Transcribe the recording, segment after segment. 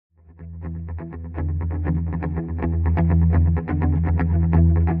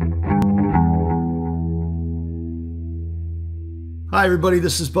Hi everybody,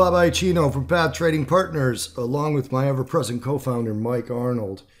 this is Bob Iacchino from Path Trading Partners, along with my ever-present co-founder Mike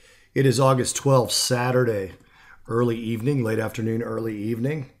Arnold. It is August 12th, Saturday, early evening, late afternoon, early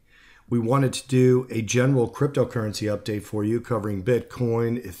evening. We wanted to do a general cryptocurrency update for you covering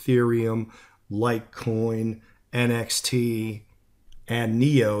Bitcoin, Ethereum, Litecoin, NXT, and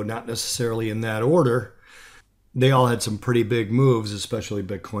NEO, not necessarily in that order. They all had some pretty big moves, especially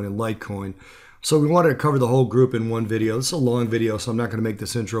Bitcoin and Litecoin. So we wanted to cover the whole group in one video. This is a long video, so I'm not going to make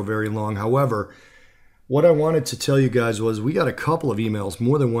this intro very long. However, what I wanted to tell you guys was we got a couple of emails,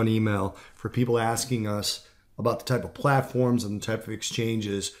 more than one email, for people asking us about the type of platforms and the type of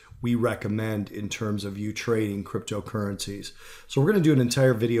exchanges we recommend in terms of you trading cryptocurrencies. So we're going to do an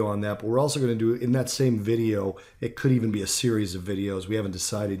entire video on that, but we're also going to do, in that same video, it could even be a series of videos. We haven't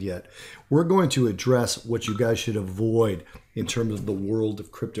decided yet. We're going to address what you guys should avoid in terms of the world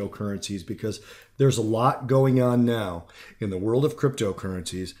of cryptocurrencies, because there's a lot going on now in the world of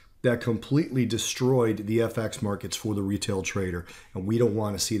cryptocurrencies that completely destroyed the FX markets for the retail trader. And we don't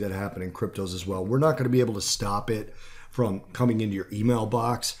want to see that happen in cryptos as well. We're not going to be able to stop it from coming into your email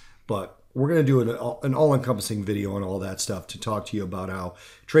box, but we're going to do an all-encompassing video on all that stuff to talk to you about how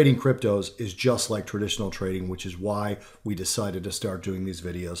trading cryptos is just like traditional trading, which is why we decided to start doing these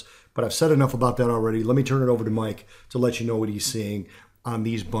videos. But I've said enough about that already. Let me turn it over to Mike to let you know what he's seeing on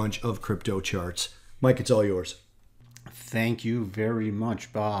these bunch of crypto charts. Mike, it's all yours. Thank you very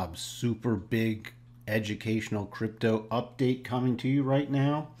much, Bob. Super big educational crypto update coming to you right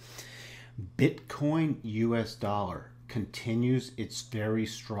now. Bitcoin US dollar continues its very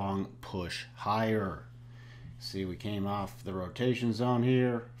strong push higher. See, we came off the rotation zone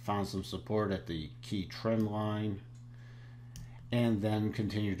here, found some support at the key trend line, and then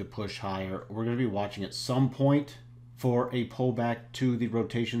continued to push higher. We're going to be watching at some point for a pullback to the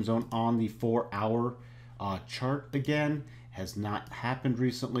rotation zone on the 4-hour chart again. Has not happened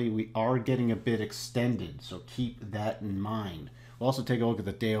recently. We are getting a bit extended, so keep that in mind. We'll also take a look at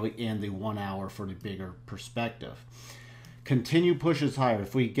the daily and the 1 hour for the bigger perspective. Continue pushes higher.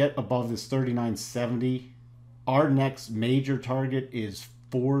 If we get above this 39.70, our next major target is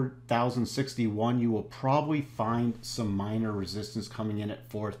 4,061. You will probably find some minor resistance coming in at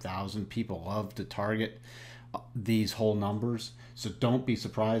 4,000. People love to target these whole numbers, so don't be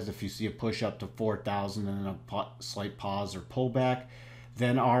surprised if you see a push up to 4,000 and then a slight pause or pullback.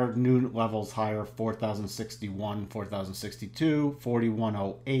 Then our new levels higher: 4,061, 4,062,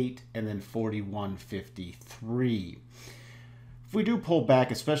 4,108, and then 4,153. If we do pull back,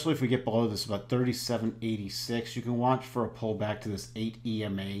 especially if we get below this about 37.86, you can watch for a pullback to this 8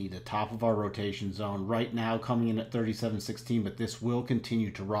 EMA, the top of our rotation zone. Right now coming in at 37.16, but this will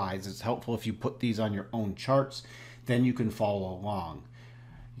continue to rise. It's helpful if you put these on your own charts, then you can follow along.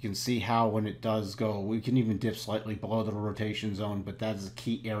 You can see how when it does go, we can even dip slightly below the rotation zone, but that is a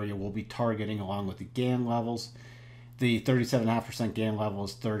key area we'll be targeting along with the GAN levels. The 37.5% GAN level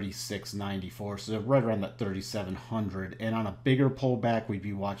is 36.94, so right around that 3,700. And on a bigger pullback, we'd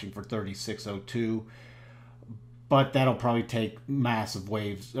be watching for 36.02, but that'll probably take massive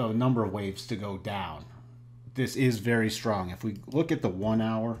waves, a number of waves to go down. This is very strong. If we look at the 1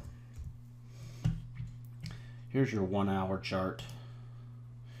 hour, here's your 1 hour chart.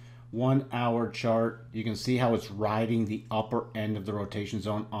 1 hour chart, you can see how it's riding the upper end of the rotation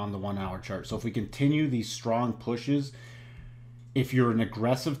zone on the 1 hour chart. So if we continue these strong pushes, if you're an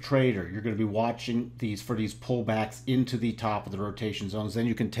aggressive trader, you're going to be watching these for these pullbacks into the top of the rotation zones. Then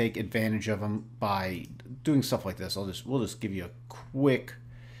you can take advantage of them by doing stuff like this. We'll just give you a quick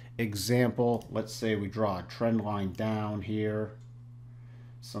example. Let's say we draw a trend line down here,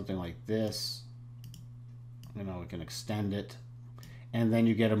 something like this. You know, we can extend it, and then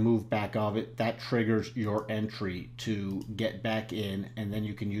you get a move back of it. That triggers your entry to get back in, and then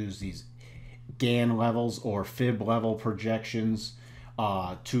you can use these GAN levels or fib level projections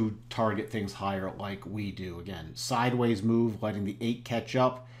to target things higher like we do. Again, sideways move, letting the 8 catch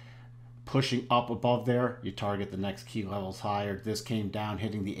up, pushing up above there, you target the next key levels higher. This came down,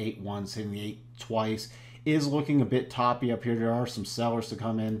 hitting the 8 once, hitting the 8 twice. Is looking a bit toppy up here. There are some sellers to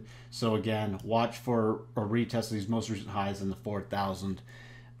come in. So again, watch for a retest of these most recent highs in the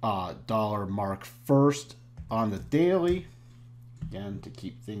 $4,000 mark first. On the daily, again, to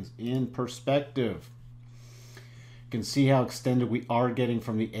keep things in perspective, you can see how extended we are getting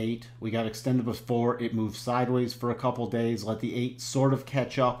from the 8. We got extended before. It moved sideways for a couple days, let the 8 sort of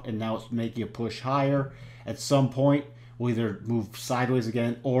catch up, and now it's making a push higher. At some point, we'll either move sideways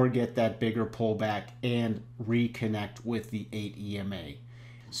again or get that bigger pullback and reconnect with the 8 EMA.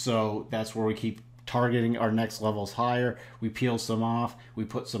 So that's where we keep targeting our next levels higher. We peel some off, we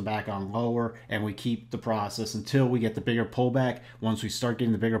put some back on lower, and we keep the process until we get the bigger pullback. Once we start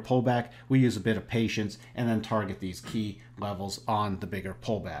getting the bigger pullback, we use a bit of patience and then target these key levels on the bigger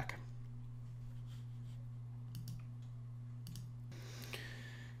pullback.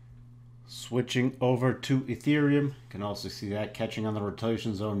 Switching over to Ethereum, you can also see that catching on the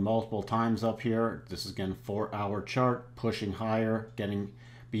rotation zone multiple times up here. This is again 4-hour chart, pushing higher, getting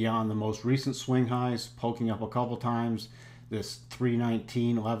beyond the most recent swing highs, poking up a couple times. This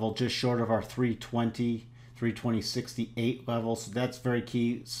 319 level, just short of our 320.68 level. So that's very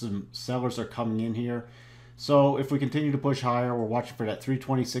key. Some sellers are coming in here. So if we continue to push higher, we're watching for that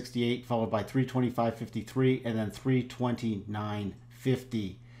 320.68 followed by 325.53 and then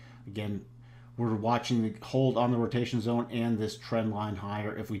 329.50. Again, we're watching the hold on the rotation zone and this trend line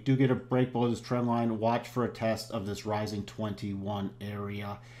higher. If we do get a break below this trend line, watch for a test of this rising 21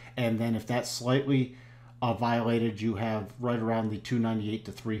 area. And then if that's slightly violated, you have right around the 298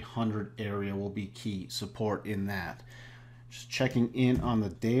 to 300 area will be key support in that. Just checking in on the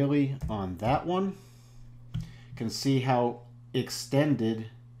daily on that one. You can see how extended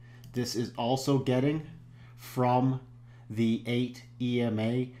this is also getting from the 8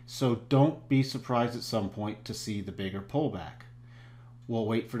 EMA, so don't be surprised at some point to see the bigger pullback. We'll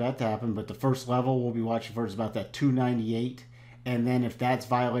wait for that to happen, but the first level we'll be watching for is about that 298, and then if that's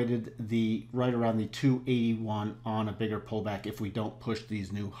violated, the right around the 281 on a bigger pullback if we don't push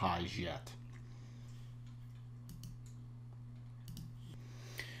these new highs yet.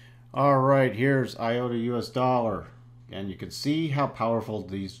 All right, here's IOTA US dollar. And you can see how powerful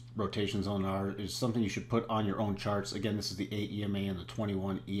these rotation zones are. It's something you should put on your own charts. Again, this is the 8 EMA and the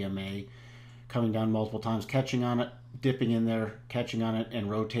 21 EMA. Coming down multiple times, catching on it, dipping in there, catching on it,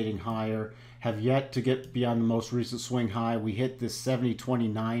 and rotating higher. Have yet to get beyond the most recent swing high. We hit this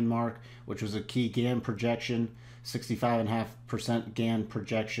 70.29 mark, which was a key GAN projection, 65.5% GAN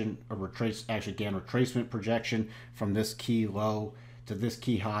projection, or GAN retracement projection from this key low to this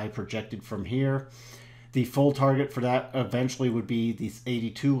key high projected from here. The full target for that eventually would be this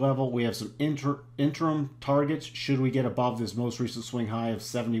 82 level. We have some interim targets should we get above this most recent swing high of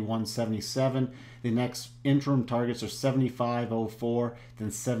 71.77. The next interim targets are 75.04, then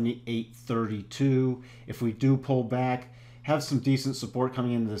 78.32. If we do pull back, have some decent support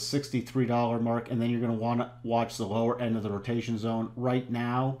coming into the $63 mark, and then you're going to want to watch the lower end of the rotation zone. Right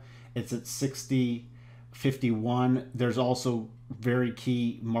now, it's at 60.51. There's also very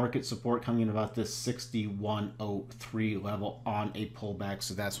key market support coming in about this 61.03 level on a pullback,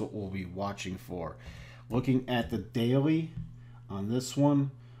 so that's what we'll be watching for. Looking at the daily on this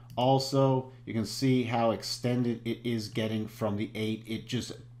one, also you can see how extended it is getting from the 8. It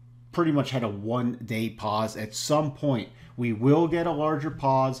just pretty much had a one-day pause. At some point we will get a larger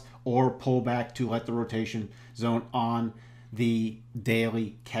pause or pullback to let the rotation zone on the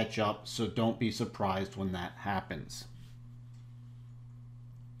daily catch up, so don't be surprised when that happens.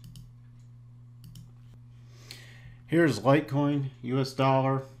 Here's Litecoin, US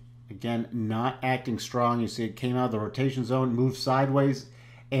dollar. Again, not acting strong. You see it came out of the rotation zone, moved sideways.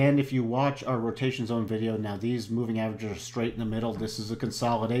 And if you watch our rotation zone video, now these moving averages are straight in the middle. This is a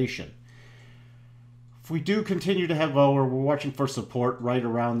consolidation. If we do continue to head lower, we're watching for support right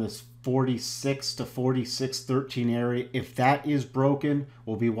around this 46 to 46.13 area. If that is broken,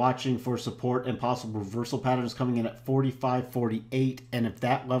 we'll be watching for support and possible reversal patterns coming in at 45.48. And if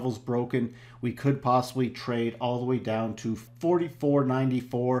that level's broken, we could possibly trade all the way down to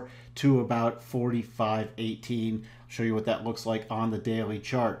 44.94 to about 45.18. I'll show you what that looks like on the daily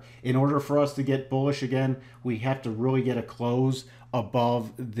chart. In order for us to get bullish again, we have to really get a close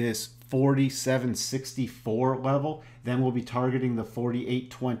above this 47.64 level. Then we'll be targeting the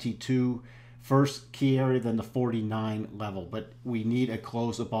 48.22 first key area, then the 49 level. But we need a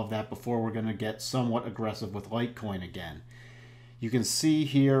close above that before we're going to get somewhat aggressive with Litecoin again. You can see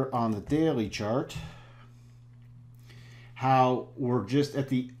here on the daily chart how we're just at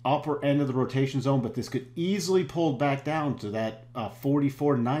the upper end of the rotation zone, but this could easily pull back down to that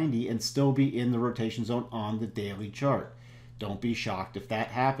 44.90 and still be in the rotation zone on the daily chart. Don't be shocked if that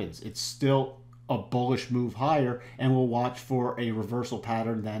happens. It's still a bullish move higher, and we'll watch for a reversal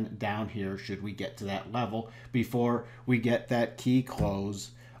pattern then down here should we get to that level before we get that key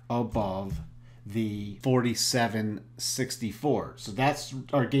close above the 47.64. So that's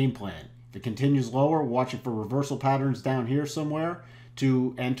our game plan. If it continues lower, watching for reversal patterns down here somewhere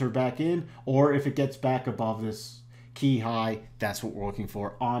to enter back in, or if it gets back above this key high, that's what we're looking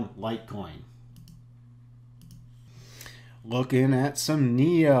for on Litecoin. Looking at some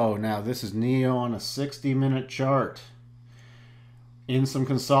NEO. Now this is NEO on a 60-minute chart. In some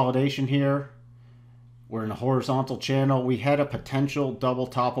consolidation here. We're in a horizontal channel. We had a potential double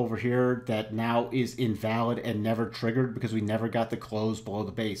top over here that now is invalid and never triggered because we never got the close below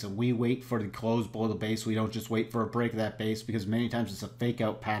the base. And we wait for the close below the base. We don't just wait for a break of that base because many times it's a fake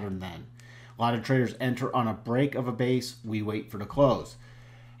out pattern then. A lot of traders enter on a break of a base. We wait for the close.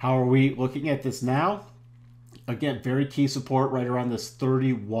 How are we looking at this now? Again, very key support right around this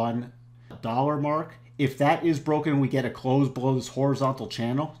 $31 mark. If that is broken, we get a close below this horizontal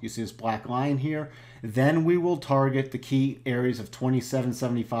channel. You see this black line here. Then we will target the key areas of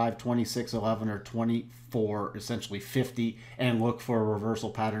 27.75, 26.11, or 24, essentially 50, and look for reversal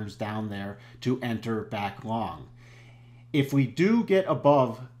patterns down there to enter back long. If we do get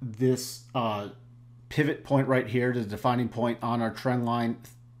above this pivot point right here, the defining point on our trend line,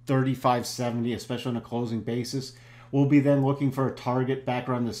 35.70, especially on a closing basis, we'll be then looking for a target back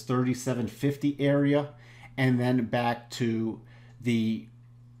around this 37.50 area, and then back to the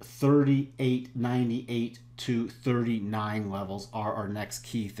 38.98 to 39 levels are our next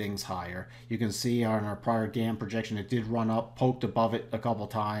key things higher. You can see on our prior GAN projection, it did run up, poked above it a couple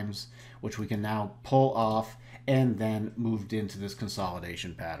times, which we can now pull off, and then moved into this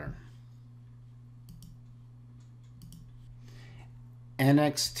consolidation pattern.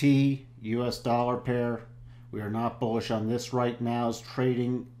 NXT US dollar pair. We are not bullish on this right now. It's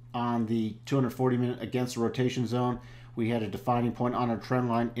trading on the 240 minute against the rotation zone. We had a defining point on our trend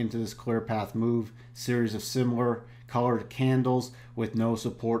line into this clear path move. Series of similar colored candles with no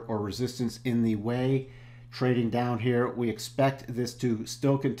support or resistance in the way. Trading down here, we expect this to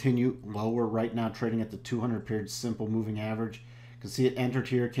still continue lower right now, trading at the 200 period simple moving average. You can see it entered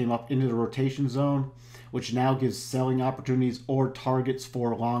here, came up into the rotation zone, which now gives selling opportunities or targets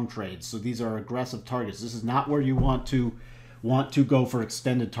for long trades. So these are aggressive targets. This is not where you want to go for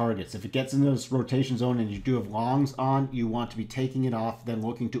extended targets. If it gets into this rotation zone and you do have longs on, you want to be taking it off, then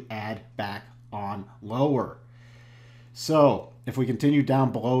looking to add back on lower. So if we continue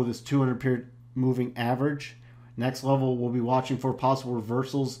down below this 200 period moving average, next level we'll be watching for possible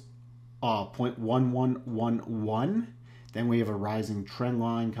reversals, 0.1111. Then we have a rising trend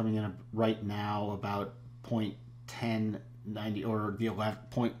line coming in right now about 0.1090 or the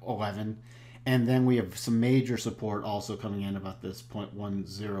 0.11. And then we have some major support also coming in about this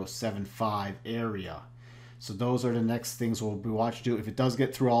 0.1075 area. So those are the next things we'll be watching. If it does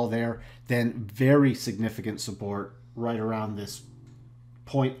get through all there, then very significant support right around this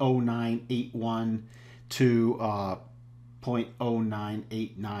 0.0981 to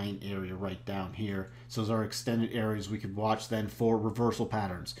 0.0989 area right down here. So those are extended areas we could watch then for reversal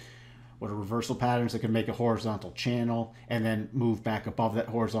patterns. What are reversal patterns? It can make a horizontal channel and then move back above that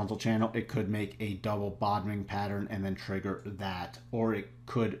horizontal channel. It could make a double bottoming pattern and then trigger that, or it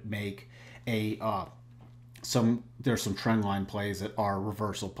could make a there's some trend line plays that are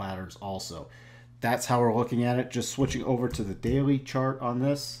reversal patterns also. That's how we're looking at it. Just switching over to the daily chart on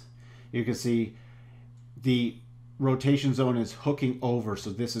this, you can see the rotation zone is hooking over, so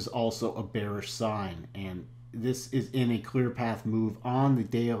this is also a bearish sign, and this is in a clear path move on the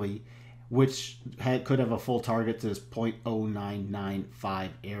daily, which could have a full target to this 0.0995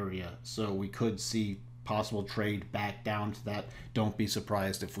 area. So we could see possible trade back down to that. Don't be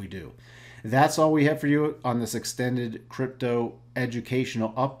surprised if we do. That's all we have for you on this extended crypto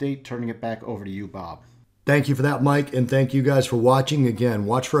educational update. Turning it back over to you, Bob. Thank you for that, Mike, and thank you guys for watching. Again,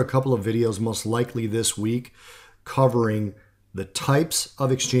 watch for a couple of videos, most likely this week, covering the types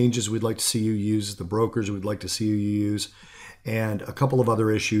of exchanges we'd like to see you use, the brokers we'd like to see you use, and a couple of other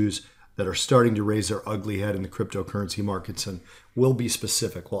issues that are starting to raise their ugly head in the cryptocurrency markets, and we'll be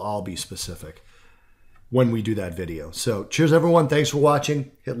specific. We'll all be specific when we do that video. So cheers, everyone. Thanks for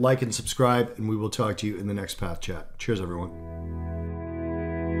watching. Hit like and subscribe, and we will talk to you in the next Path Chat. Cheers, everyone.